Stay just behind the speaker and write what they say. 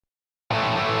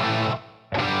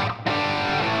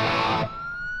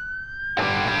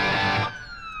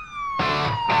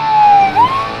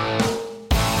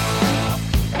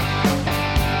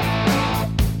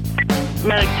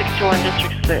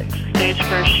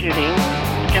shooting,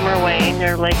 Skimmer Way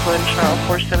near Lakewood, Charles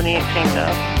 478 Tango.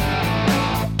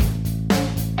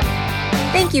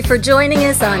 Thank you for joining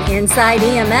us on Inside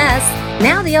EMS.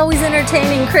 Now the always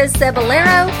entertaining Chris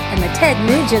Cebollero and the Ted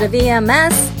Nugent of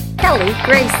EMS, Kelly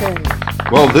Grayson.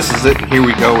 Well, this is it, and here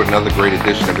we go with another great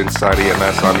edition of Inside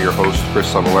EMS. I'm your host,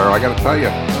 Chris Cebollero. I got to tell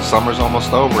you, summer's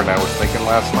almost over, and I was thinking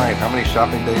last night, how many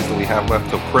shopping days do we have left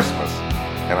till Christmas?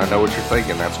 And I know what you're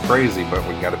thinking, that's crazy, but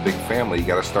when you got a big family, you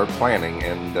got to start planning,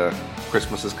 and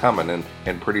Christmas is coming,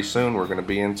 and pretty soon we're going to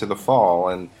be into the fall,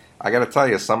 and I got to tell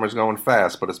you, summer's going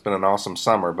fast, but it's been an awesome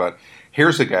summer. But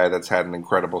here's a guy that's had an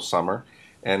incredible summer,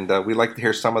 and we like to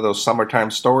hear some of those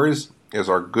summertime stories, is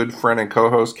our good friend and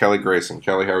co-host, Kelly Grayson.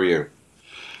 Kelly, how are you?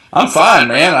 I'm fine,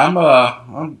 man.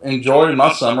 I'm enjoying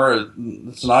my summer.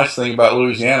 It's a nice thing about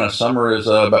Louisiana. Summer is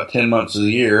about 10 months of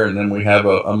the year, and then we have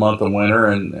a month of winter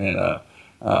and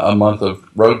a month of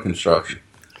road construction.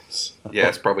 Yeah,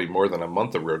 it's probably more than a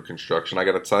month of road construction. I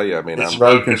got to tell you, I mean,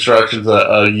 road construction's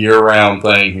a year-round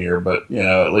thing here, but you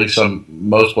know, at least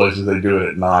most places they do it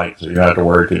at night, so you don't have to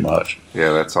worry too much.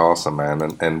 Yeah, that's awesome,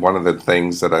 man. And one of the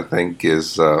things that I think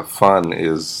is fun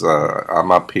is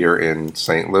I'm up here in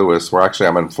St. Louis. Well, actually,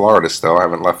 I'm in Florida still. I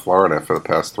haven't left Florida for the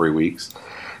past 3 weeks,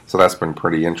 so that's been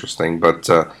pretty interesting. But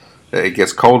it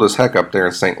gets cold as heck up there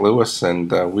in St. Louis,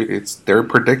 and they're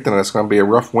predicting it's going to be a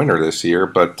rough winter this year,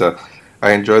 but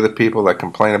I enjoy the people that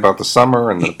complain about the summer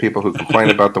and the people who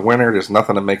complain about the winter. There's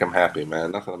nothing to make them happy,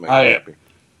 man. Nothing to make them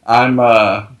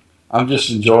happy. I'm just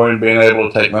enjoying being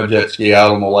able to take my jet ski out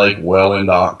on the lake well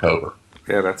into October.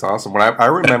 Yeah, that's awesome. I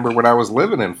remember when I was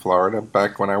living in Florida,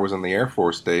 back when I was in the Air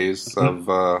Force days, of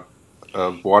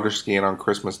water skiing on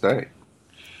Christmas Day.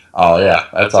 Oh, yeah.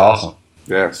 That's awesome.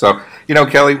 Yeah, so, you know,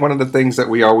 Kelly, one of the things that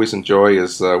we always enjoy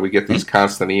is we get these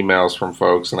constant emails from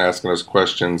folks and asking us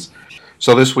questions.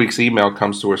 So this week's email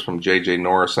comes to us from J.J.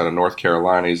 Norris out of North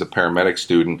Carolina. He's a paramedic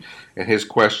student, and his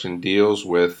question deals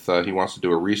with he wants to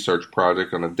do a research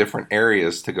project on the different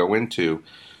areas to go into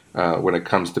when it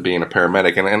comes to being a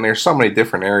paramedic. And there's so many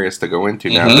different areas to go into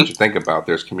now that you think about.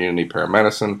 There's community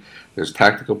paramedicine, there's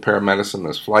tactical paramedicine,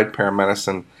 there's flight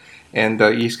paramedicine, and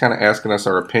he's kind of asking us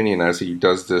our opinion as he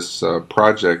does this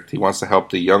project. He wants to help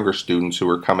the younger students who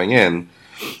are coming in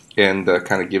and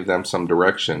kind of give them some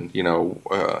direction. You know,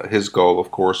 his goal,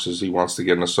 of course, is he wants to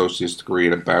get an associate's degree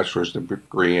and a bachelor's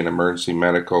degree in emergency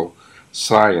medical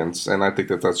science, and I think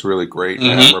that that's really great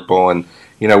and admirable. And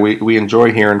you know, we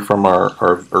enjoy hearing from our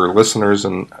listeners,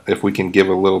 and if we can give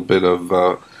a little bit of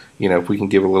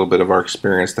our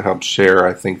experience to help share,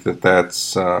 I think that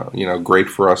that's great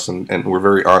for us, and we're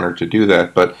very honored to do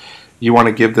that. But you want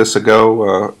to give this a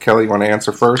go, Kelly? You want to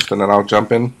answer first, and then I'll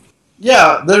jump in.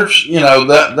 Yeah, there's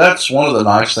that's one of the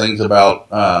nice things about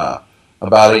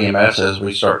EMS as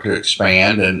we start to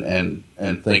expand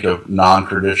and think of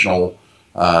non-traditional,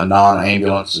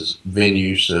 non-ambulance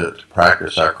venues to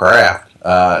practice our craft.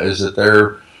 Is that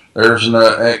there's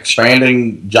an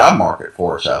expanding job market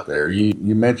for us out there.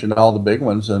 You mentioned all the big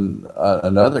ones, and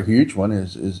another huge one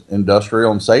is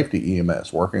industrial and safety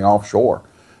EMS, working offshore,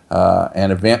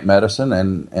 and event medicine,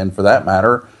 and for that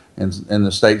matter, in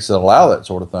the states that allow that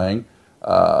sort of thing,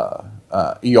 ER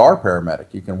paramedic.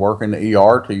 You can work in the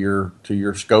ER to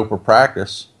your scope of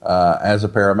practice as a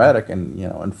paramedic,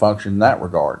 and function in that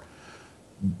regard.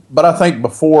 But I think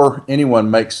before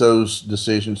anyone makes those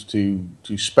decisions to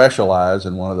specialize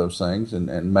in one of those things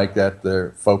and make that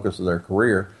their focus of their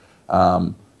career,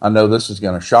 I know this is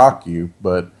going to shock you,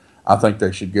 but I think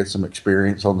they should get some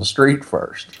experience on the street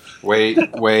first. Wait.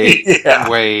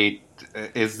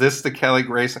 Is this the Kelly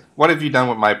Grayson? What have you done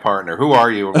with my partner? Who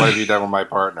are you, and what have you done with my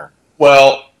partner?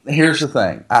 Well, here's the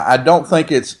thing. I don't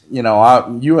think it's, you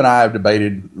and I have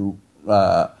debated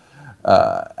ad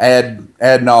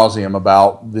nauseum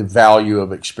about the value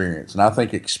of experience. And I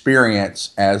think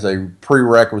experience as a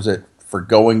prerequisite for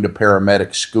going to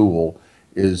paramedic school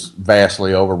is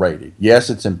vastly overrated. Yes,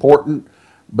 it's important,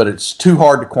 but it's too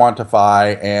hard to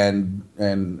quantify, and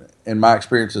in my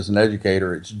experience as an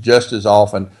educator, it's just as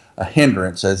often a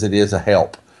hindrance as it is a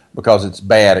help, because it's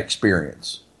bad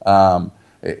experience.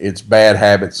 It's bad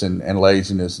habits and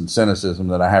laziness and cynicism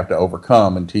that I have to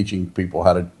overcome in teaching people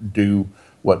how to do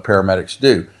what paramedics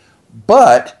do.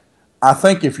 But I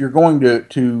think if you're going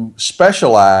to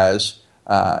specialize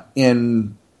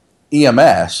in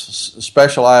EMS,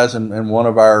 specialize in one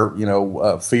of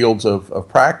our fields of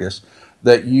practice,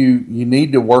 that you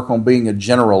need to work on being a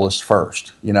generalist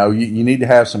first. You need to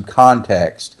have some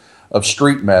context of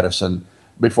street medicine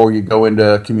before you go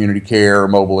into community care or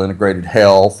mobile integrated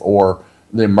health or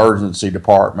the emergency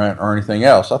department or anything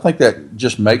else. I think that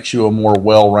just makes you a more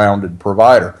well-rounded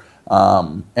provider.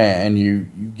 and you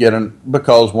get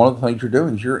because one of the things you're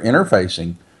doing is you're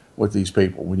interfacing with these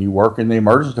people. When you work in the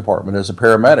emergency department as a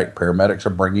paramedic, paramedics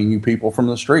are bringing you people from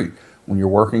the street. When you're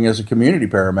working as a community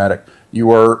paramedic,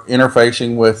 you are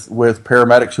interfacing with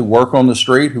paramedics who work on the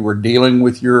street, who are dealing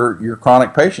with your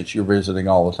chronic patients you're visiting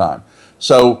all the time.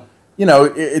 So,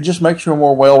 it just makes you a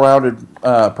more well-rounded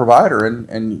provider,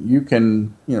 and you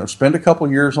can, spend a couple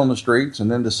of years on the streets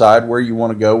and then decide where you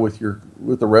want to go with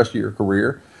the rest of your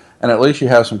career, and at least you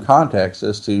have some context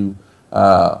as to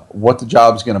what the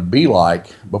job's going to be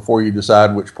like before you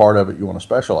decide which part of it you want to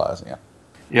specialize in.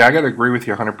 Yeah, I got to agree with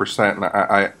you 100%.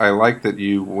 And I like that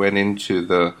you went into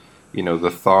the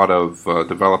thought of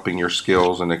developing your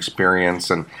skills and experience,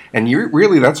 and you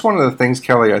really, that's one of the things,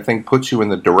 Kelly, I think puts you in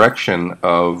the direction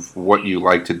of what you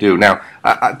like to do. Now,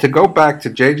 to go back to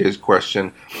JJ's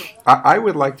question, I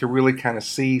would like to really kind of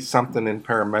see something in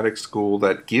paramedic school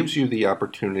that gives you the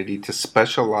opportunity to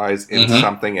specialize in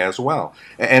something as well.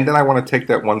 And then I want to take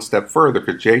that one step further,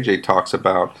 because JJ talks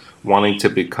about wanting to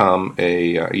become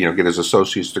get his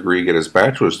associate's degree, get his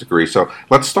bachelor's degree. So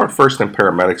let's start first in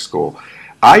paramedic school.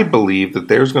 I believe that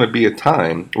there's going to be a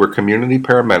time where community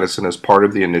paramedicine is part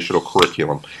of the initial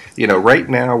curriculum. Right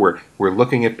now we're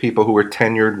looking at people who are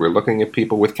tenured, we're looking at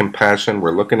people with compassion,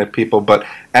 we're looking at people, but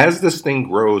as this thing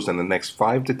grows in the next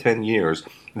 5 to 10 years,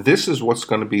 this is what's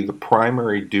going to be the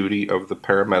primary duty of the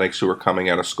paramedics who are coming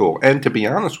out of school. And to be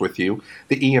honest with you,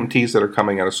 the EMTs that are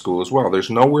coming out of school as well. There's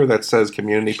nowhere that says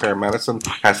community paramedicine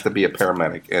has to be a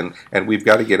paramedic. And we've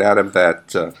got to get out of that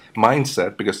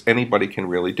mindset, because anybody can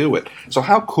really do it. So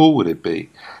how cool would it be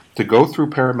to go through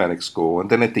paramedic school, and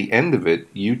then at the end of it,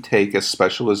 you take a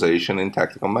specialization in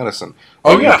tactical medicine,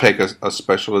 or you take a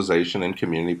specialization in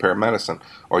community paramedicine,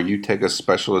 or you take a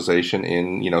specialization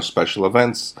in special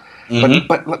events.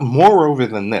 But moreover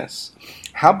than this,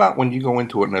 how about when you go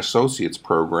into an associate's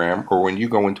program, or when you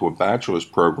go into a bachelor's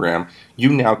program, you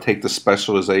now take the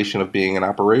specialization of being an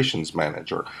operations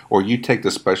manager, or you take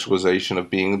the specialization of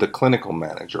being the clinical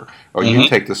manager, or you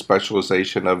take the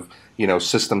specialization of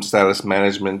system status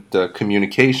management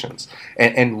communications.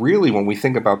 And really, when we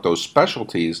think about those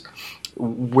specialties,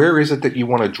 where is it that you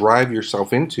want to drive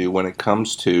yourself into when it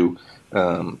comes to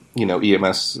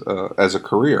EMS as a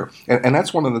career? And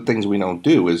that's one of the things we don't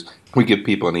do, is we give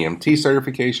people an EMT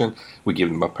certification, we give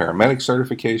them a paramedic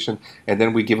certification, and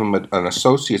then we give them an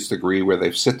associate's degree where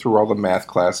they've sit through all the math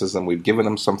classes, and we've given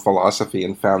them some philosophy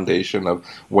and foundation of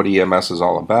what EMS is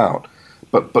all about.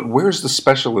 But where's the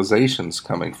specializations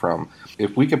coming from?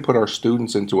 If we can put our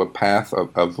students into a path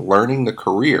of learning the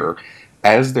career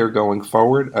as they're going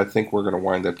forward, I think we're going to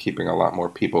wind up keeping a lot more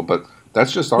people. But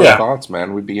that's just our thoughts,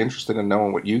 man. We'd be interested in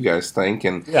knowing what you guys think,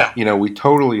 and we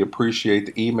totally appreciate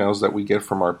the emails that we get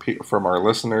from our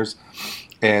listeners,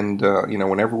 and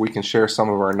whenever we can share some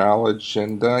of our knowledge.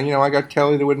 And I got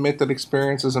Kelly to admit that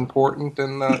experience is important,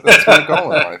 and that's my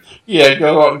goal in life. Yeah,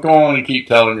 go on and keep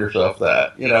telling yourself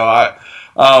that.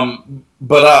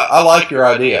 But I like your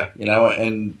idea.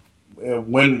 And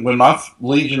when my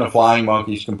Legion of Flying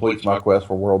Monkeys completes my quest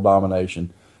for world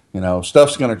domination,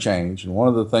 stuff's going to change, and one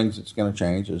of the things that's going to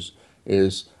change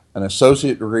is an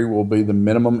associate degree will be the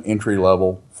minimum entry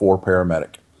level for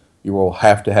paramedic. You will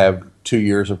have to have 2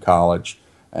 years of college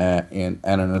and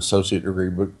an associate degree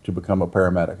to become a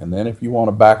paramedic. And then if you want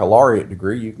a baccalaureate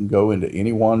degree, you can go into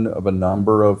any one of a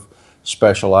number of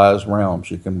specialized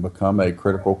realms. You can become a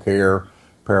critical care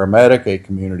paramedic, a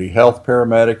community health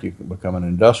paramedic. You can become an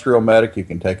industrial medic. You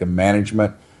can take a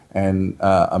management and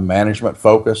a management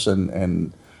focus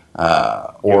and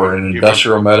or an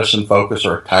industrial medicine focus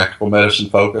or a tactical medicine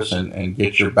focus, and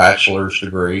get your bachelor's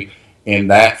degree in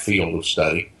that field of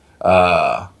study.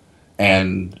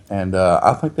 And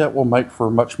I think that will make for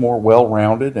a much more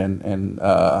well-rounded and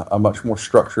a much more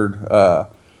structured,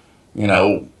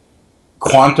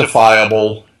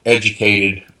 quantifiable,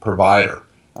 educated provider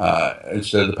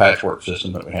instead of the patchwork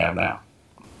system that we have now.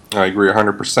 I agree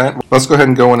 100%. Let's go ahead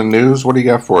and go into news. What do you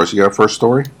got for us? You got a first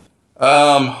story?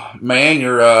 Man,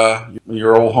 your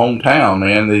old hometown,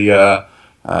 man. The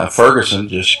Ferguson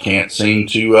just can't seem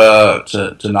to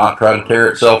not try to tear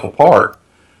itself apart.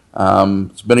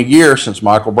 It's been a year since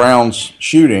Michael Brown's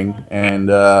shooting, and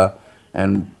by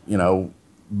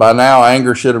now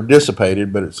anger should have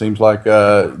dissipated, but it seems like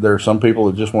there are some people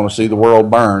that just want to see the world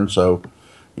burn. So,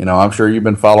 I'm sure you've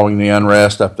been following the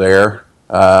unrest up there,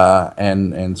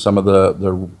 and some of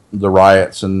the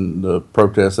riots and the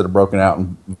protests that have broken out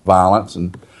in violence.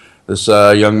 And this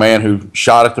young man who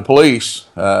shot at the police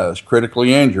is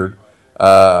critically injured.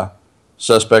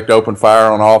 Suspect opened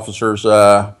fire on officers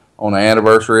on the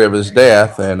anniversary of his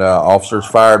death, and officers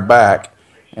fired back,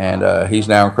 and he's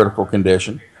now in critical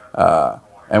condition.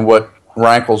 And what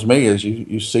rankles me is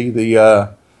you see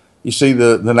the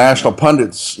national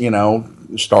pundits,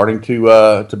 starting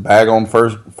to bag on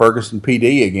Ferguson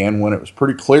PD again when it was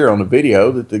pretty clear on the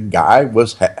video that the guy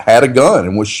had a gun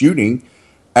and was shooting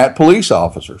at police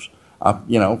officers.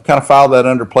 Kind of file that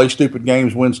under play stupid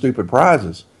games, win stupid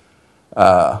prizes.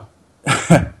 When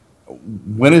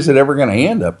is it ever going to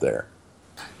end up there?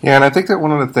 Yeah, and I think that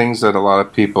one of the things that a lot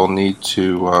of people need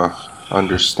to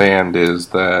understand is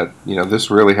that,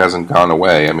 this really hasn't gone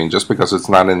away. I mean, just because it's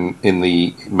not in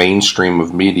the mainstream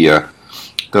of media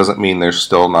doesn't mean there's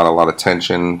still not a lot of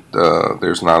tension.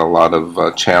 There's not a lot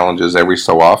of challenges. Every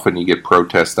so often you get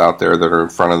protests out there that are in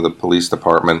front of the police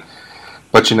department.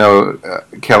 But,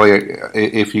 Kelly,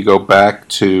 if you go back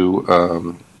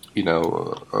to,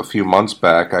 a few months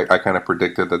back, I kind of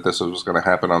predicted that this was going to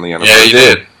happen on the anniversary. Yeah,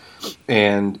 you did.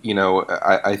 And,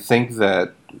 I think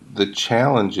that the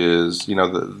challenge is,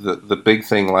 the big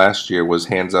thing last year was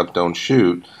hands up, don't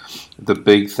shoot. The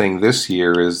big thing this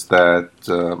year is that,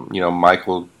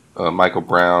 Michael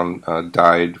Brown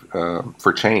died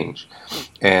for change.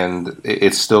 And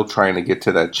it's still trying to get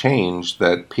to that change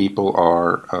that people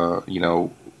are,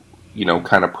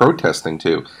 kind of protesting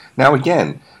to. Now,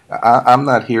 again, I'm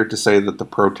not here to say that the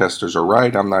protesters are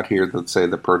right. I'm not here to say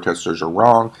the protesters are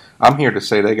wrong. I'm here to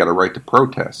say they got a right to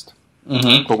protest.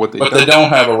 Mm-hmm. But they don't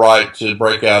have a right to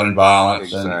break out in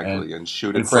violence and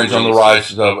shoot at infringe on the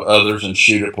rights of others and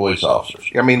shoot at police officers.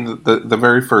 I mean, the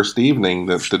very first evening,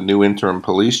 the new interim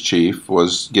police chief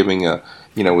was giving an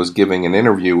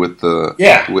interview with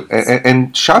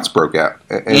and shots broke out.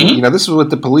 And this is with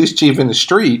the police chief in the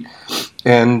street.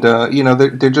 And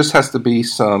there just has to be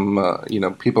some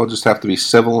people just have to be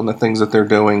civil in the things that they're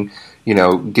doing.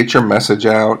 Get your message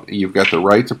out. You've got the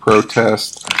right to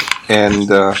protest. And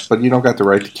but you don't got the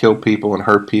right to kill people and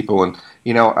hurt people. And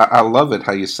I love it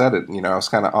how you said it. I was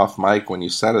kind of off mic when you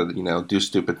said it. Do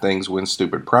stupid things, win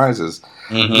stupid prizes.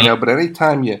 Mm-hmm. But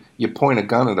anytime you point a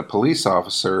gun at a police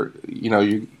officer,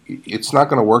 it's not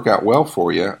going to work out well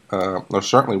for you. Or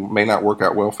certainly may not work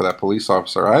out well for that police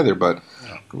officer either. But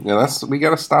we got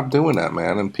to stop doing that,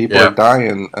 man. And people are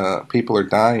dying. People are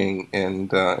dying, and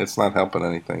it's not helping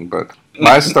anything. But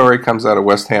my story comes out of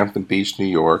West Hampton Beach, New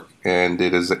York, and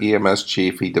it is the EMS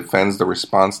chief. He defends the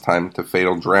response time to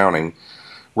fatal drowning.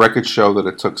 Records show that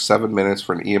it took 7 minutes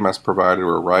for an EMS provider to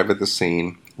arrive at the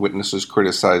scene. Witnesses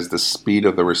criticized the speed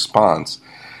of the response.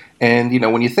 And,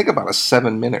 when you think about a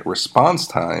 7-minute response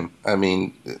time, I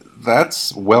mean,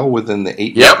 that's well within the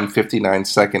 8 and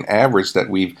 59-second average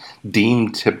that we've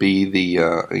deemed to be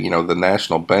the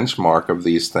national benchmark of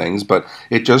these things. But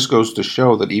it just goes to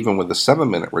show that even with a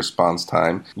 7-minute response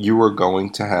time, you are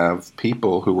going to have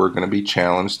people who are going to be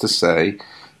challenged to say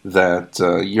that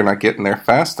you're not getting there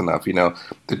fast enough.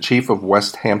 The chief of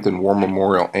West Hampton War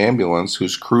Memorial Ambulance,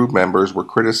 whose crew members were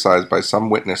criticized by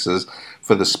some witnesses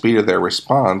for the speed of their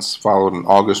response following an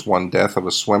August 1 death of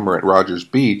a swimmer at Rogers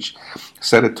Beach,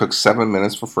 said it took 7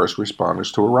 minutes for first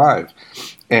responders to arrive.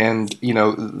 And,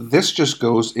 this just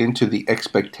goes into the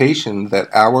expectation that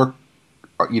our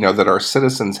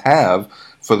citizens have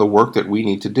for the work that we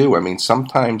need to do. I mean,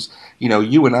 sometimes,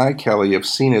 you and I, Kelly, have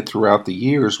seen it throughout the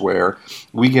years where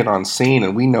we get on scene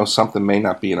and we know something may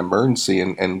not be an emergency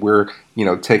and we're,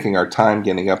 taking our time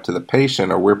getting up to the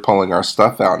patient, or we're pulling our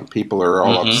stuff out and people are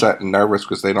all upset and nervous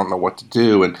because they don't know what to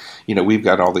do. And, we've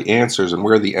got all the answers and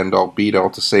we're the end-all be-all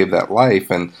to save that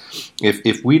life. And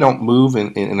if we don't move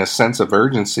in a sense of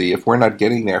urgency, if we're not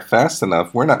getting there fast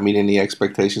enough, we're not meeting the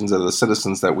expectations of the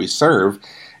citizens that we serve.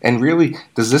 And really,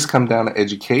 does this come down to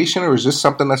education, or is this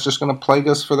something that's just going to plague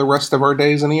us for the rest of our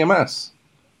days in EMS?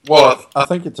 Well, I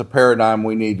think it's a paradigm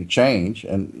we need to change.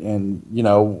 And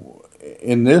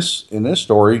in this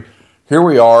story, here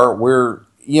we are, where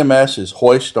EMS is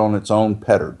hoist on its own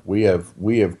petard. We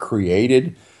have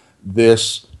created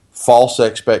this false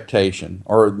expectation,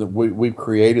 or we've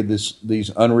created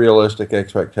these unrealistic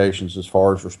expectations as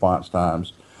far as response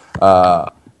times.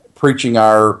 Preaching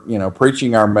our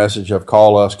message of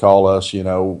call us,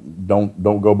 don't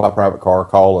go by private car,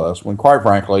 call us. When quite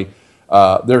frankly,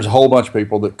 there's a whole bunch of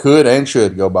people that could and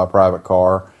should go by private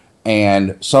car,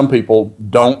 and some people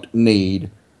don't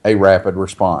need a rapid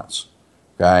response.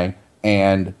 Okay,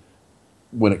 and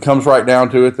when it comes right down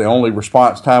to it, the only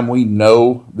response time we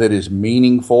know that is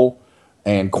meaningful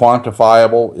and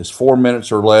quantifiable is 4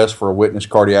 minutes or less for a witness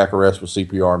cardiac arrest with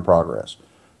CPR in progress.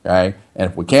 Okay,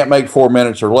 and if we can't make 4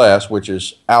 minutes or less, which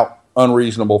is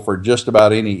unreasonable for just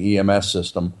about any EMS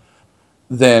system,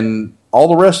 then all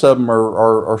the rest of them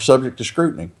are subject to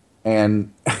scrutiny.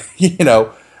 And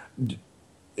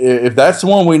if that's the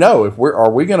one we know,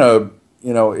 are we going to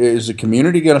is the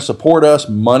community going to support us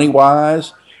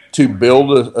money-wise to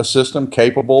build a system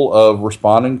capable of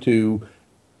responding to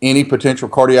any potential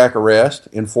cardiac arrest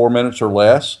in 4 minutes or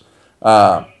less?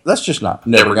 That's just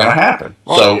never going to happen.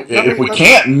 So if we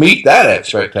can't meet that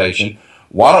expectation,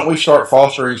 why don't we start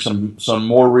fostering some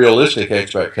more realistic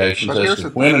expectations as to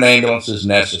when an ambulance is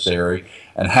necessary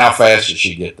and how fast it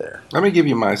should get there? Let me give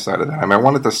you my side of that. I mean, I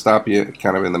wanted to stop you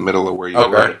kind of in the middle of where you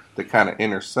were to kind of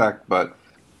intersect, but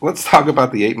let's talk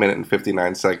about the 8-minute and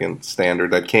 59-second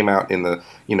standard that came out in the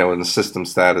in the system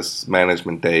status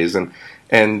management days, and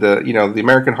the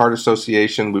American Heart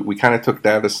Association, we kind of took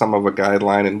that as some of a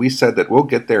guideline, and we said that we'll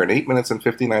get there in 8 minutes and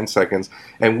 59 seconds,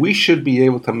 and we should be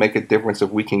able to make a difference if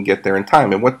we can get there in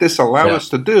time. And what this allowed us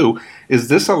to do is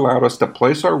this allowed us to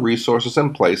place our resources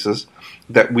in places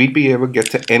that we'd be able to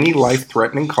get to any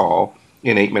life-threatening call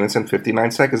in 8 minutes and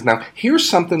 59 seconds. Now, here's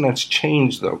something that's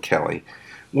changed, though, Kelly.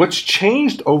 What's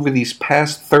changed over these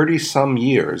past 30-some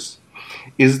years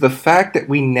is the fact that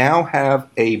we now have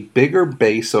a bigger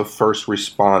base of first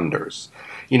responders.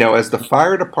 As the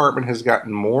fire department has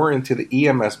gotten more into the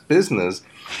EMS business,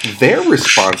 their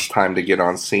response time to get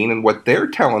on scene and what they're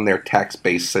telling their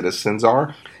tax-based citizens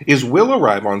is we'll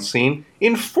arrive on scene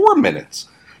in 4 minutes.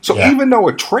 So even though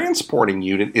a transporting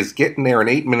unit is getting there in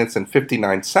 8 minutes and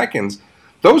 59 seconds,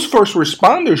 those first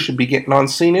responders should be getting on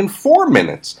scene in 4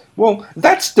 minutes. Well,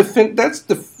 that's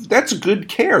good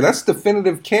care. That's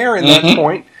definitive care in that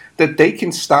point, that they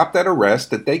can stop that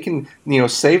arrest, that they can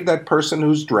save that person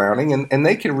who's drowning, and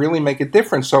they can really make a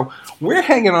difference. So we're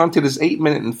hanging on to this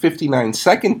 8-minute and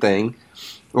 59-second thing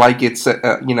like it's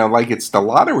the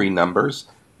lottery numbers,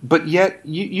 but yet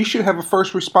you should have a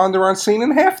first responder on scene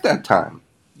in half that time.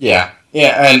 Yeah,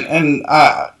 and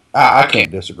I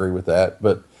can't disagree with that,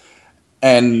 but.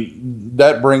 And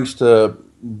that brings to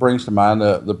mind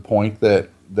the point that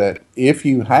if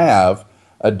you have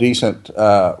a decent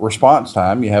response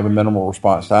time, you have a minimal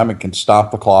response time, and can stop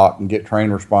the clock and get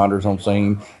trained responders on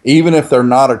scene, even if they're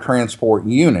not a transport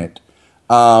unit,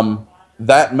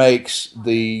 that makes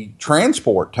the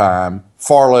transport time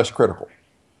far less critical.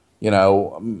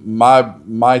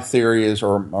 My theory is,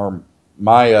 or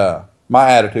my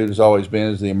attitude has always been,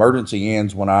 is the emergency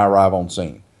ends when I arrive on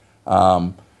scene.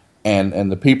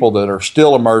 And the people that are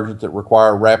still emergent that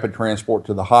require rapid transport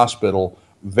to the hospital,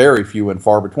 very few and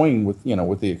far between, with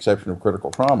the exception of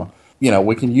critical trauma.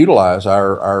 We can utilize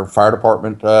our fire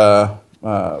department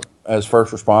as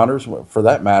first responders, for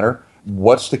that matter.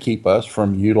 What's to keep us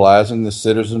from utilizing the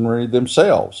citizenry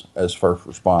themselves as first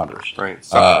responders? Right.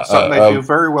 Something they do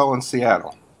very well in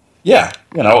Seattle. Yeah.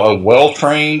 A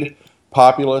well-trained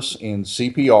populace in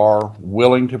CPR,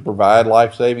 willing to provide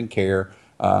life-saving care,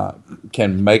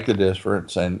 can make the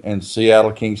difference, and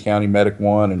Seattle, Kings County Medic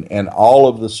 1, and all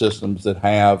of the systems that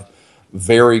have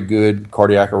very good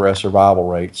cardiac arrest survival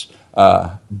rates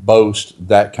boast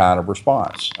that kind of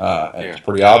response. It's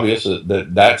pretty obvious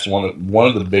that's one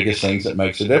of the biggest things that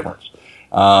makes a difference.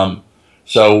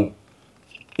 So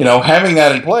having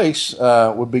that in place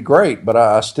would be great, but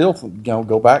I still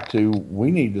go back to,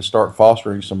 we need to start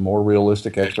fostering some more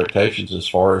realistic expectations as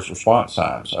far as response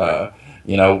times.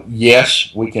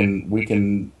 Yes, we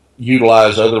can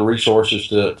utilize other resources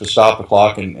to stop the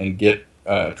clock and get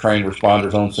trained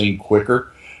responders on scene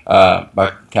quicker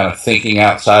by kind of thinking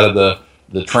outside of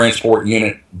the transport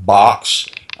unit box.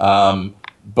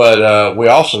 But we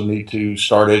also need to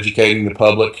start educating the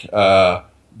public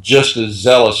just as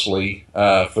zealously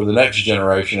for the next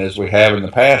generation as we have in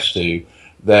the past too,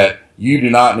 that you do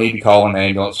not need to call an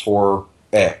ambulance for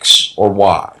X or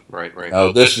Y. Right.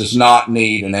 This does not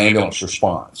need an ambulance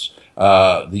response.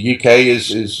 The UK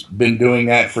has been doing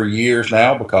that for years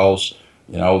now, because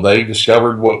they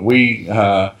discovered what we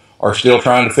are still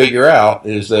trying to figure out,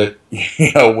 is that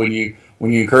when you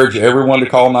encourage everyone to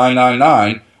call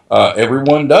 999,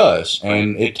 everyone does,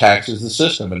 and it taxes the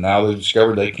system. And now they've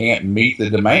discovered they can't meet the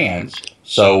demands.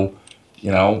 So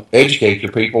educate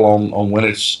your people on when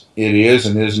it is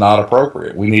and is not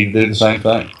appropriate. We need to do the same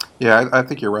thing. Yeah, I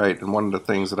think you're right. And one of the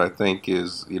things that I think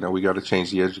is, we got to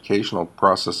change the educational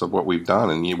process of what we've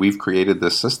done. And we've created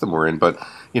this system we're in. But,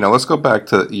 let's go back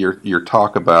to your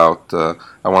talk about,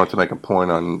 I wanted to make a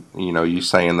point on, you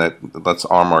saying that let's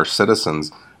arm our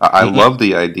citizens. I love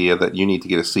the idea that you need to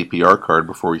get a CPR card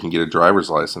before you can get a driver's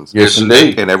license. Yes,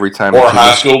 indeed. And every time, or a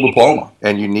high school diploma.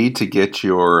 And you need to get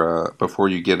your before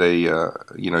you get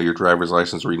your driver's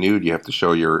license renewed, you have to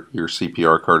show your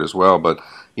CPR card as well. But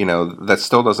that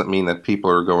still doesn't mean that people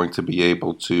are going to be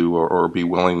able to or be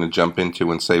willing to jump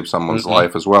into and save someone's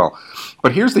life as well.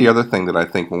 But here's the other thing that I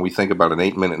think when we think about an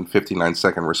 8-minute and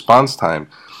 59-second response time.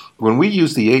 When we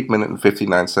use the 8-minute and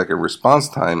 59-second response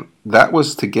time, That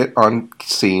was to get on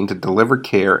scene, to deliver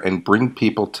care, and bring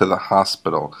people to the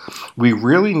hospital. We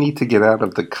really need to get out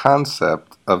of the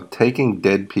concept of taking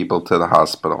dead people to the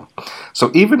hospital. So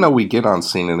even though we get on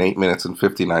scene in 8 minutes and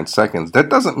 59 seconds, that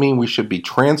doesn't mean we should be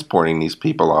transporting these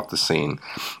people off the scene.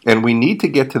 And we need to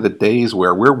get to the days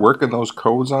where we're working those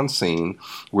codes on scene,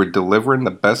 we're delivering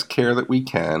the best care that we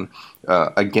can.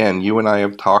 Again, you and I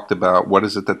have talked about what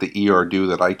is it that the ER do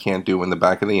that I can't do in the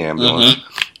back of the ambulance.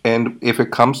 And if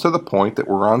it comes to the point that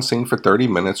we're on scene for 30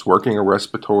 minutes working a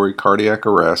respiratory cardiac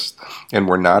arrest and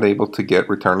we're not able to get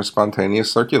return to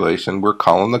spontaneous circulation, we're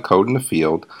calling the code in the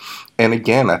field. And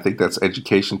again, I think that's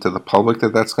education to the public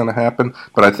that that's going to happen.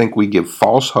 But I think we give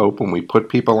false hope when we put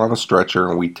people on a stretcher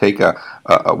and we take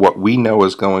what we know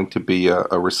is going to be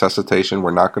a resuscitation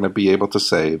we're not going to be able to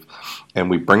save,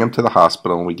 and we bring them to the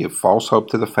hospital and we give false hope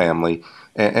to the family.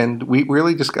 And we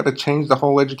really just got to change the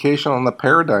whole education on the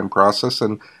paradigm process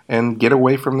and get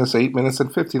away from this 8 minutes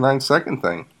and 59 second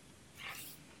thing.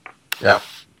 Yeah,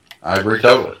 I agree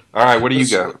totally. All right, what do you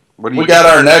got? We got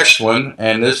our next one,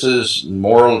 and this is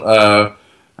more.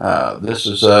 This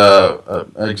is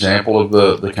an example of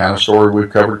the kind of story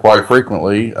we've covered quite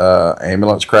frequently: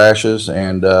 ambulance crashes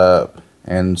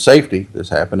and safety. This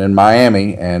happened in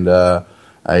Miami, and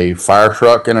a fire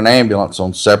truck and an ambulance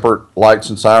on separate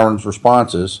lights and sirens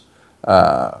responses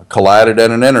collided at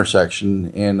an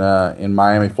intersection in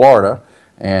Miami, Florida.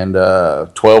 And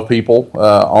 12 people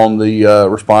on the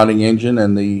responding engine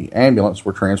and the ambulance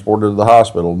were transported to the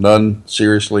hospital. None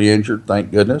seriously injured,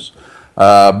 thank goodness.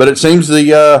 But it seems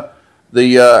the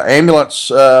ambulance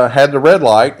had the red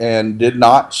light and did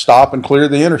not stop and clear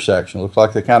the intersection. It looks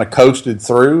like they kind of coasted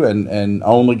through and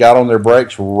only got on their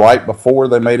brakes right before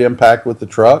they made impact with the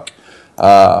truck.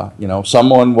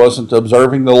 Someone wasn't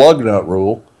observing the lug nut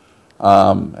rule.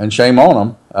 And shame on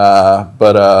them.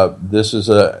 But this is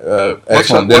a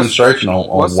excellent demonstration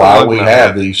on why we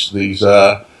have these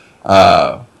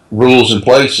rules in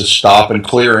place to stop and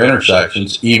clear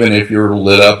intersections, even if you're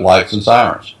lit up lights and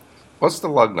sirens. What's the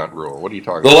lug nut rule? What are you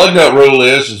talking about? The lug nut rule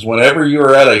is whenever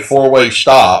you're at a four-way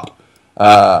stop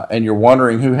and you're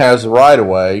wondering who has the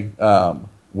right-of-way,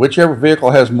 whichever vehicle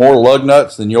has more lug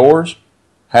nuts than yours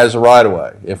has a right of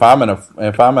way. If I'm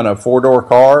in a four-door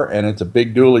car and it's a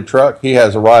big dually truck, he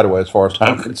has a right of way as far as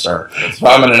I'm concerned. If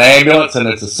I'm in an ambulance and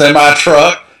it's a semi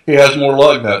truck, he has more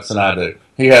lug nuts than I do.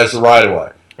 He has the right of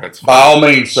way. By all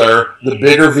means, sir, the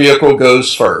bigger vehicle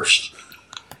goes first.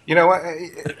 You know,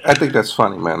 I think that's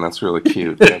funny, man. That's really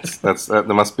cute. That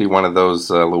must be one of those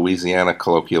Louisiana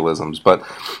colloquialisms. But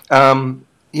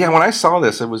yeah, when I saw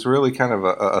this, it was really kind of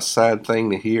a sad thing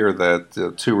to hear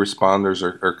that two responders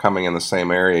are coming in the same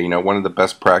area. You know, one of the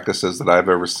best practices that I've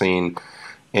ever seen,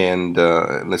 and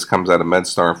this comes out of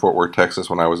MedStar in Fort Worth, Texas,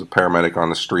 when I was a paramedic on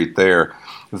the street there,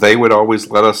 they would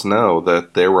always let us know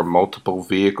that there were multiple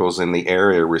vehicles in the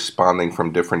area responding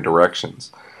from different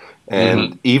directions.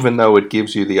 And even though it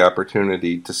gives you the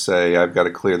opportunity to say, I've got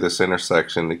to clear this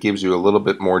intersection, it gives you a little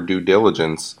bit more due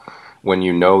diligence when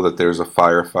you know that there's a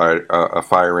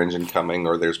fire engine coming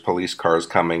or there's police cars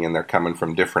coming and they're coming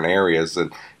from different areas,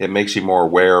 and it makes you more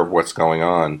aware of what's going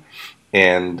on.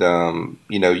 And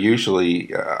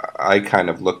usually I kind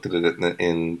of looked at it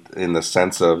in the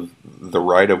sense of the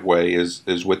right of way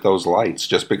is with those lights.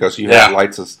 Just because you have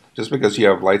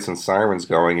lights and sirens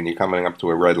going and you're coming up to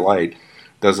a red light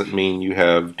doesn't mean you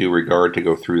have due regard to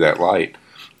go through that light.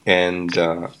 And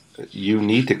you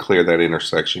need to clear that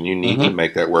intersection. You need to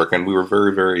make that work. And we were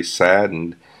very, very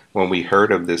saddened when we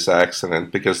heard of this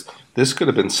accident, because this could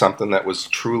have been something that was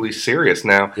truly serious.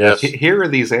 Now, here are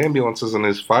these ambulances and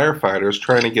these firefighters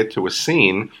trying to get to a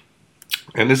scene,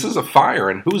 and this is a fire,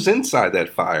 and who's inside that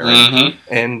fire?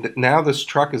 And now this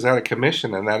truck is out of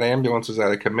commission, and that ambulance is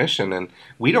out of commission, and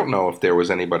we don't know if there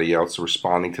was anybody else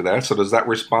responding to that. So does that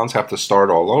response have to start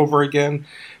all over again?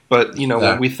 But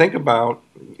when we think about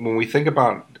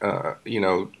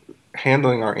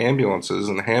handling our ambulances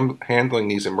and handling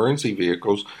these emergency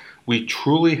vehicles, we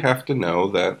truly have to know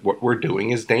that what we're doing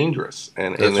is dangerous,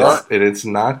 and it's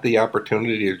not the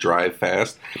opportunity to drive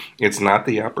fast. It's not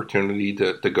the opportunity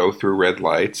to go through red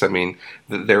lights. I mean,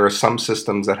 there are some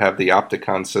systems that have the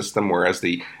Opticon system, where as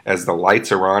the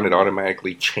lights are on, it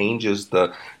automatically changes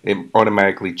the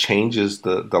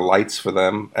lights for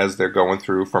them as they're going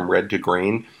through from red to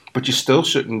green. But you still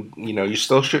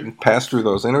shouldn't pass through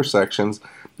those intersections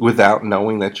without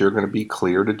knowing that you're going to be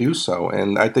clear to do so.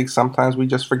 And I think sometimes we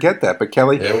just forget that. But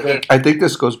Kelly, I think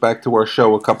this goes back to our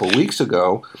show a couple weeks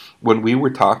ago when we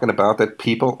were talking about that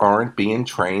people aren't being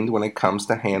trained when it comes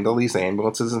to handle these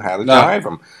ambulances and how to drive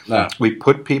them. No. We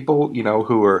put people,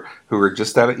 who are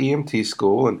just out of EMT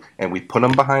school and we put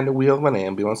them behind the wheel of an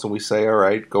ambulance and we say, all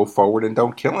right, go forward and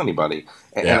don't kill anybody.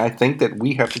 And I think that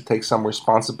we have to take some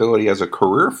responsibility as a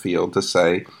career field to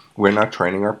say, we're not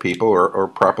training our people or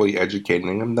properly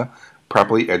educating them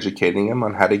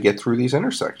on how to get through these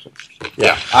intersections.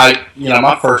 Yeah,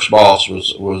 my first boss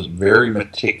was very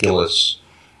meticulous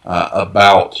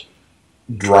about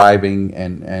driving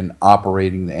and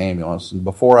operating the ambulance. And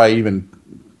before I even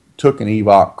took an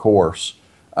EVOC course,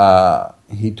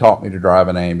 he taught me to drive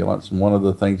an ambulance. And one of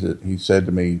the things that he said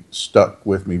to me stuck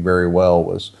with me very well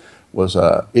was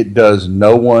it does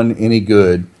no one any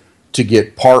good to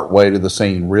get part way to the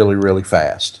scene really, really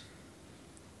fast.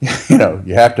 You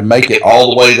have to make it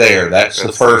all the way there. That's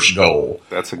the first goal.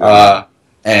 That's a good one.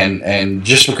 And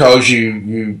just because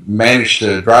you managed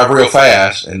to drive real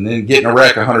fast and then get in a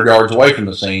wreck 100 yards away from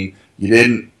the scene, you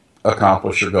didn't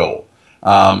accomplish your goal.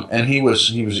 And he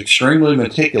was extremely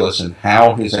meticulous in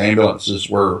how his ambulances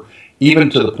were, even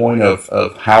to the point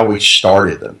of how we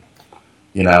started them.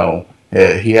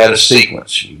 He had a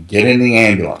sequence. You get in the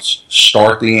ambulance,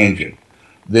 start the engine,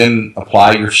 then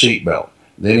apply your seatbelt,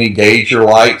 then engage your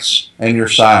lights and your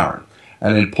siren,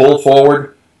 and then pull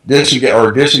forward,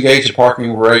 disengage the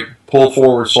parking brake, pull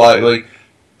forward slightly,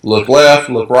 look left,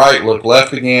 look right, look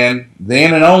left again,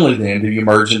 then and only then do you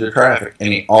merge into traffic.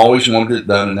 And he always wanted it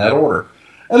done in that order.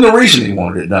 And the reason he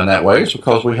wanted it done that way is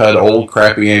because we had old,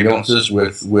 crappy ambulances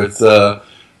with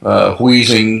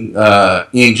wheezing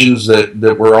engines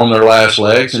that were on their last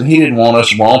legs, and he didn't want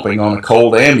us romping on a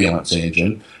cold ambulance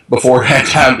engine before it had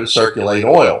time to circulate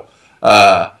oil.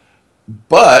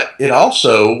 But it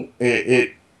also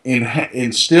it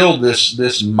instilled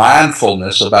this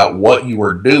mindfulness about what you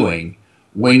were doing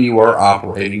when you are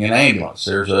operating an ambulance.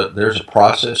 There's a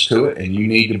process to it, and you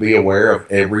need to be aware of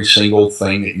every single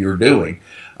thing that you're doing.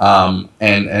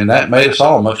 And that made us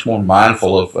all much more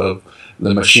mindful of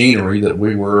the machinery that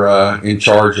we were in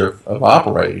charge of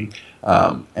operating.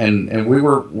 And we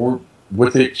were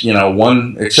with it,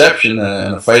 one exception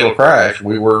and a fatal crash,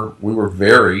 we were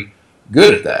very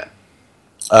good at that.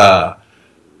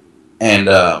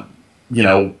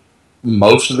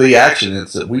 Most of the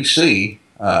accidents that we see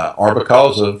are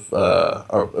because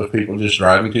of people just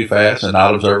driving too fast and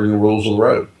not observing the rules of the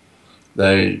road.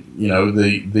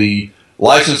 The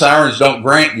license sirens don't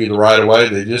grant you the right of way;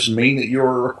 they just mean that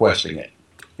you're requesting it.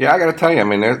 Yeah, I got to tell you, I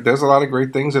mean, there's a lot of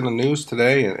great things in the news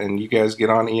today, and you guys get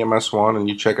on EMS One and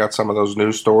you check out some of those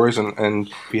news stories, and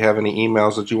if you have any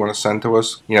emails that you want to send to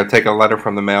us, take a letter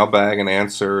from the mailbag and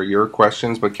answer your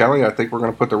questions. But Kelly, I think we're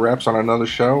going to put the wraps on another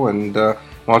show, and why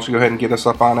don't you go ahead and get us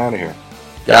up on out of here.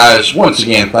 Guys, once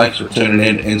again, thanks for tuning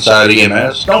in to Inside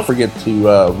EMS. Don't forget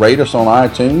to rate us on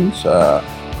iTunes,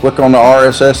 click on the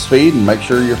RSS feed, and make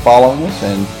sure you're following us.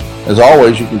 And as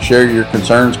always, you can share your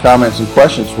concerns, comments, and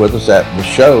questions with us at the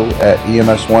show at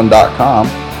ems1.com.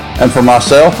 And for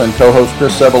myself and co-host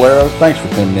Chris Cebollero, thanks for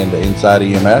tuning in to Inside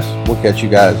EMS. We'll catch you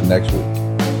guys next week.